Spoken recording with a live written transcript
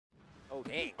Oh,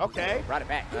 dang. Okay. Brought it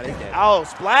back. Oh,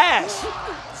 splash.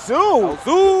 Zoo.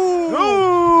 Oh,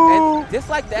 Zoo. And just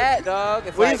like that, dog.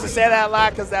 It's We like, used to say that a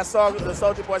lot because that song, the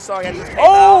Soulja Boy song, had just came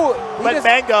oh, out. But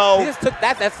Mango. He just took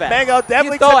that's fast. Mango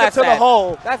definitely took it to the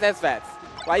hole. That's fast.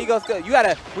 Why you go still? You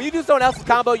gotta, when you do someone else's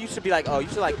combo, you should be like, oh, you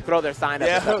should like throw their sign up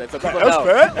or something. So people know.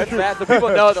 That's fast. So people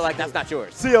know that like that's not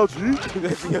yours. CLG.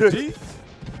 CLG.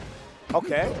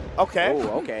 Okay. Okay.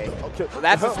 Oh, okay. Okay. Well,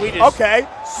 that's the Swedish. Okay.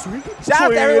 Sweet. Shout out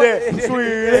to everyone.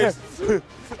 Swedish.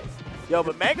 Yo,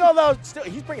 but Mango though, still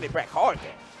he's bringing it back hard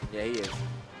there. Yeah, he is.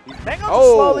 Mango just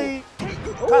slowly.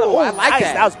 Oh, I like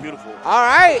that. That was beautiful. All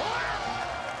right.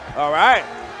 All right.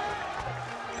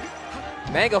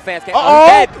 Mango fans can't.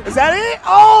 Oh, is that it?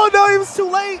 Oh no, he was too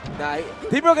late. Nah,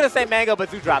 people are gonna say Mango, but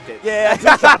Zoo dropped it. Yeah,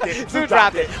 Zoo dropped it. Zoo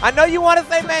dropped it. I know you want to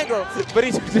say Mango, but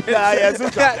he. Yeah, Zoo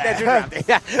dropped that. Zoo dropped it.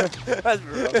 Yeah. That's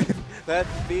brutal.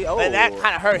 That's the. Oh. And that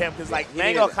kind of hurt him because like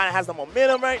Mango kind of has the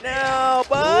momentum right now,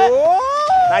 but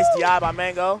nice DI by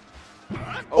Mango.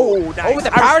 Oh, nice. Oh, with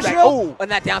the power shield. Oh,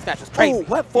 and that down smash was crazy. Oh,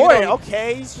 went for it.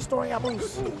 Okay, he's just throwing out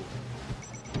moves.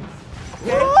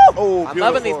 Okay. Oh, I'm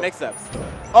loving these mix-ups.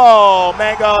 Oh,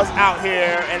 Mango's out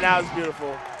here, and that was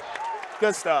beautiful.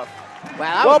 Good stuff.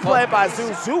 Wow, well played by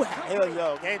Zoo. Zoo,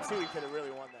 yo, game 2, he could have really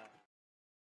won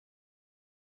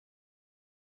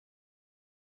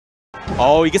that.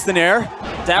 Oh, he gets the nair.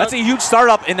 That's a huge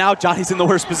startup, and now Johnny's in the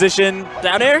worst position.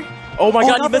 Down air? Oh my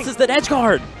god, he misses the edge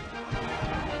guard.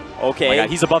 Okay. Oh my god,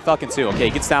 he's above Falcon too. Okay, he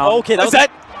gets down. Okay, that was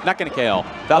not gonna KO.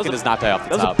 Falcon does not die off the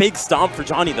top. That was a big stomp for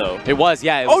Johnny though. It was,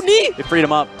 yeah. Oh, knee! It freed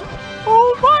him up.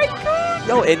 Oh my god!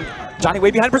 Yo, and Johnny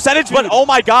way behind percentage, but oh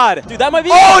my god. Dude, that might be.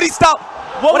 Oh, and he stopped.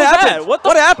 What happened? What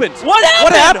happened? What happened?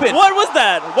 What happened? What was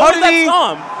that? What was that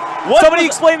stomp? Somebody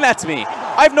explain that to me.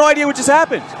 I have no idea what just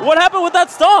happened. What happened with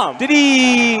that stomp? Did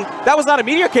he? That was not a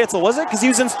meteor cancel, was it? Because he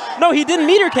was in. No, he didn't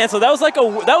meteor cancel. That was like a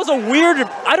weird.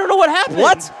 I don't know what happened.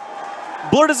 What?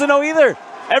 Blur doesn't know either.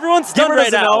 Everyone's stunned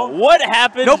right now. Know. What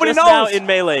happened? Nobody knows. Now in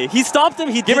Melee? He stomped him.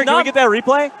 He did not. Can we get that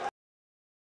replay?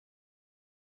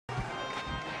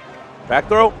 Back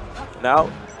throw. Now.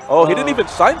 Oh, he didn't even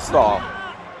shine stall.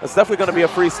 That's definitely going to be a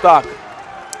free stock.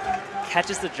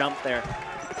 Catches the jump there.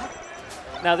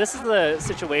 Now this is the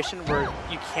situation where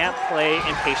you can't play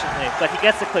impatiently, but he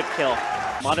gets a quick kill.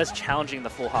 Mata's challenging the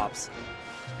full hops.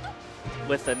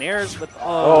 With the nairs, with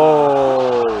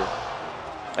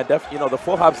And the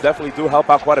full hops definitely do help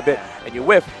out quite a bit. And you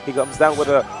whiff, he comes down with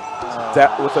a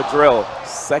drill.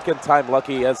 Second time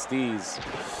lucky SDs.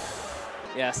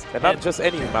 Yes. And not just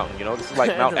any mountain, this is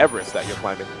like Mount Everest that you're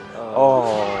climbing.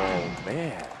 Oh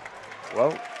man.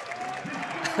 Well.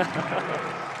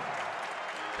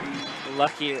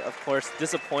 Lucky, of course,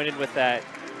 disappointed with that.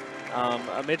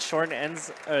 Amid Shorten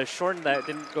ends, Shorten that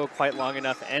didn't go quite long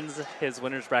enough, ends his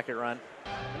winner's bracket run.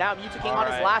 Now Mewtwo on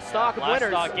his last stock of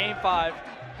winners. Last stock, game 5.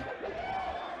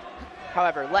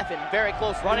 However, Leffen very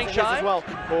close running shine as well.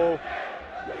 Oh.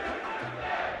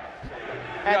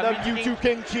 And the Mewtwo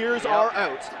King cheers are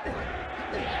out.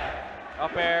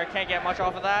 Up air, can't get much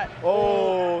off of that.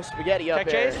 Oh, spaghetti up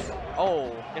air. Chase.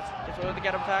 Oh, gets with the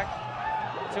get up attack.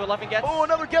 Let's see what Leffen gets. Oh,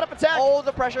 another get up attack. Oh,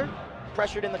 the pressure.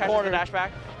 Pressured in the corner. The dash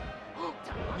back.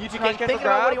 Mewtwo King thinking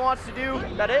about what he wants to do.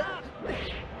 Is that it?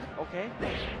 Okay.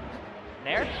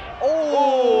 Nair?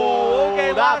 Oh,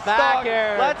 okay, that back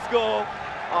air. Let's go.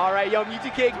 All right, yo,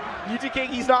 Mewtwo King,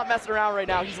 he's not messing around right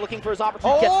now. He's looking for his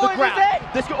opportunity. Gets the ground.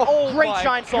 This great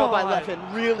shine stall by Leffen.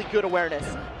 Really good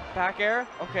awareness. Back air.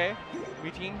 Okay.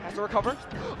 Mewtwo has to recover.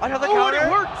 Another counter. It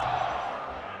worked.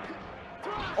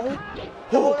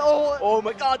 Oh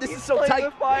my God, this is so tight.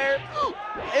 The fire.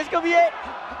 It's gonna be it.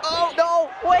 Oh no!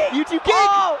 Wait. Mewtwo King.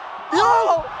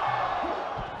 Oh.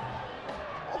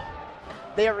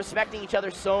 They are respecting each other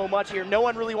so much here. No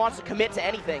one really wants to commit to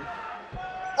anything.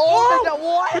 Oh,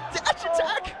 what? The dash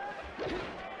attack!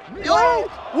 Yo!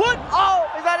 What? Oh,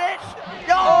 is that it?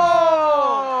 Yo!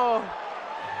 Oh!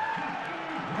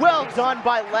 Well done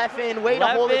by Leffen. Way to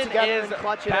hold it together and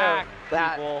clutch it out.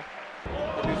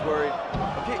 Who's worried?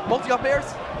 Okay, multi-up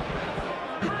airs.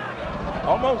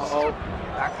 Almost. Uh-oh.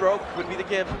 Back throw could be the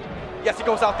give. Yes, he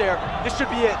goes out there. This should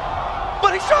be it.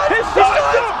 But he shines! He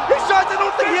shines! I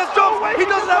don't think he has jumps! He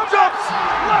doesn't have jumps!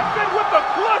 Leffen with the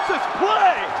clutchest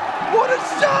play! What a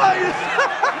shine!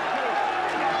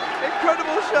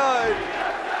 Incredible shine!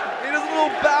 He does a little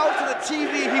bow to the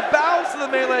TV. He bows to the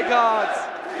Melee gods.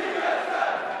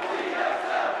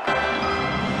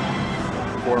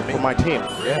 For my team.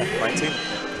 Yeah, my team.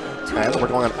 And we're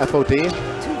going on FOD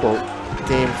for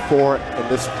game 4 in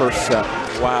this first set.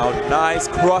 Wow, nice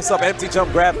cross up, empty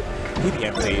jump grab.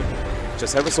 Empty.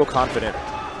 Just ever so confident.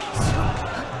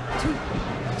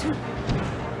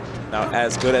 Now,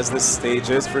 as good as this stage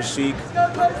is for Sheik,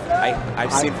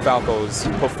 I've seen Falcos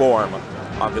perform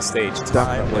on the stage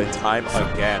time and time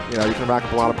again. You know, you can rack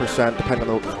up a lot of percent depending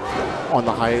on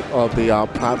the height of the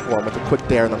platform with a quick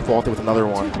dare and then fall through with another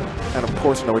one. And of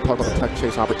course, you know, we talk about the tech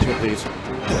chase opportunities.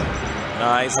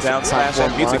 Nice down smash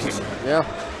and Mew2King. Yeah.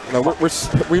 You know,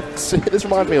 this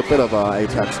reminds me a bit of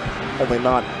Apex, only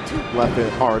not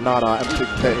not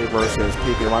M2K versus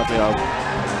PP. It reminds me of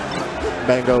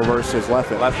Mango versus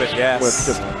Leffen. Leffen, yes. With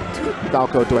just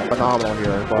Falco doing phenomenal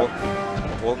here. But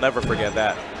we'll never forget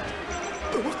that.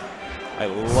 I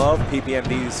love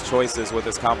PPMD's choices with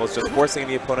his combos, just forcing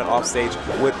the opponent off stage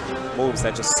with moves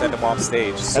that just send him off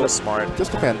stage. So smart.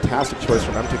 Just a fantastic choice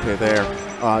from M2K there.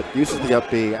 Uses the up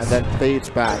B and then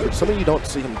fades back. It's something you don't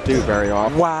see him do very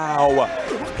often. Wow.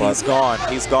 He's gone.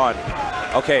 He's gone.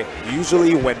 Okay,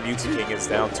 usually when Mew2King is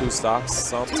down 2 stocks,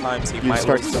 sometimes he might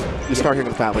lose. You start hearing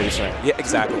the fat lady sing. Yeah,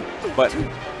 exactly. But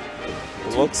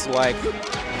looks like,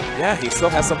 yeah, he still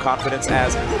has some confidence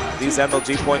as these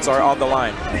MLG points are on the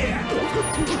line.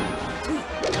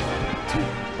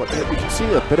 But you can see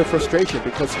a bit of frustration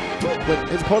because when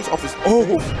his opponent's off his...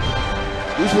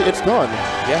 Usually it's done.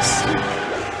 Yes.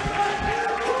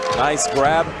 Nice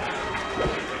grab.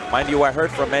 Mind you, I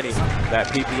heard from many that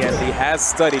PPMD has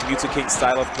studied Mew2King's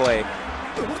style of play.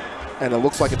 And it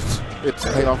looks like it's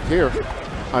paying off here.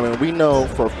 I mean, we know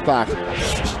for a fact.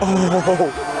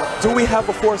 Do we have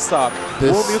a 4-stock?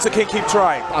 Will Mew2King keep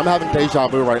trying? I'm having deja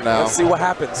vu right now. Let's see what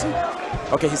happens.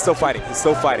 Okay, he's still fighting. He's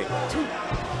still fighting.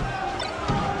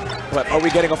 But are we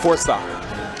getting a 4-stock?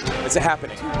 Is it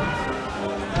happening?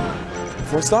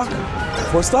 4-stock?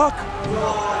 4-stock?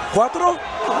 4?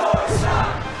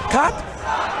 Cut?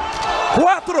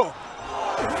 4!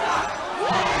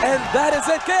 And that is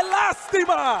it. Que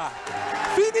lástima!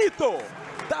 Finito!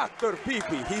 Dr.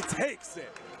 PP, he takes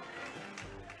it.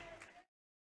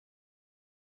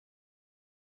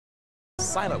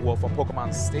 Silent Wolf on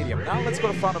Pokemon Stadium. Now let's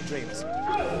go to Fountain of Dreams.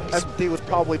 FD was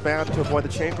probably banned to avoid the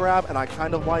chain grab, and I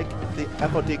kind of like the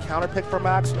FOD counter pick for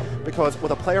Max because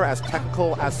with a player as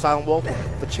technical as Silent Wolf,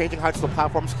 the changing heights of the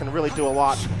platforms can really do a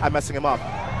lot at messing him up.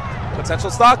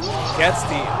 Potential stock gets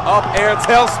the up air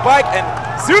tail spike and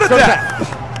 0 to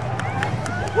death.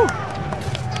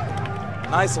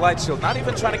 Nice light shield. Not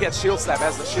even trying to get shield slap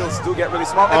as the shields do get really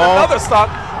small. And another stock.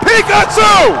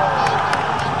 Pikachu!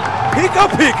 Pika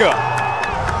Pika.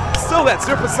 Still at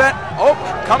 0%. Oh,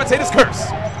 commentator's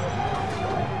curse.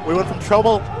 We went from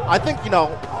trouble. I think, you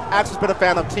know, Axe has been a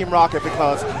fan of Team Rocket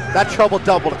because that trouble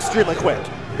doubled extremely quick.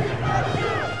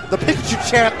 The Pikachu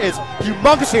chant is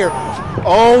humongous here.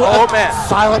 Oh man.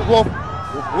 Silent Wolf.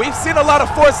 We've seen a lot of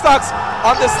 4-stocks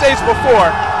on this stage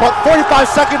before. But 45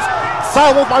 seconds,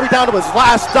 Silent Wolf might be down to his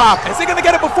last stock. Is he going to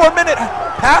get it before a minute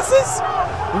passes?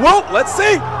 Well, let's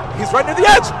see. He's right near the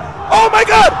edge. Oh my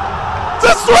God!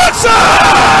 Destruction!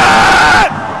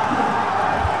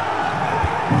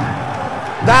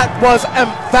 That was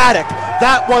emphatic.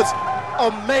 That was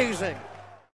amazing.